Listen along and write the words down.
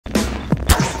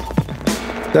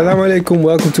Assalamu alaikum,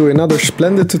 welcome to another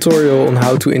splendid tutorial on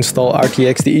how to install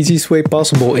RTX the easiest way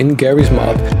possible in Garry's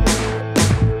mod.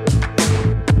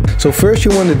 So first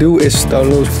you want to do is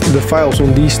download the files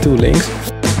on these two links.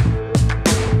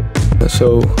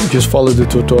 So just follow the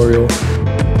tutorial.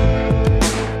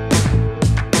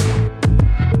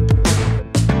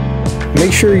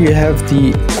 Make sure you have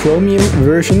the Chromium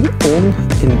version on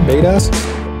in betas.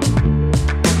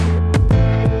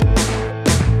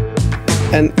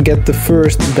 And get the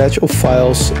first batch of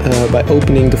files by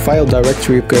opening the file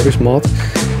directory of Garry's mod.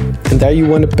 And there you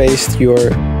want to paste your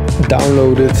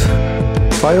downloaded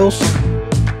files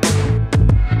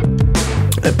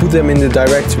and put them in the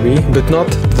directory, but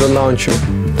not the launcher.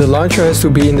 The launcher has to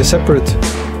be in a separate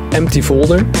empty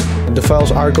folder. The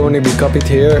files are going to be copied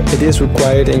here. It is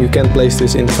required and you can't place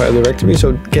this in the file directory.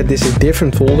 So get this in a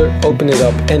different folder, open it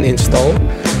up and install.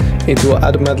 It will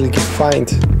automatically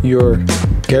find your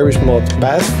Garry's mod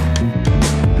path.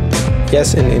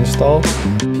 Yes, and install.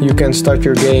 You can start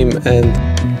your game and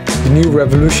the new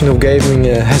revolution of gaming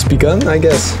has begun, I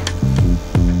guess.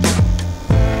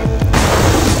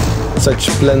 Such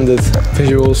splendid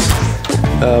visuals.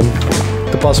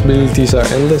 The possibilities are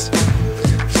endless.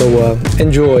 So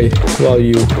enjoy while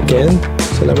you can.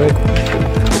 Assalamu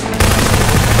alaikum.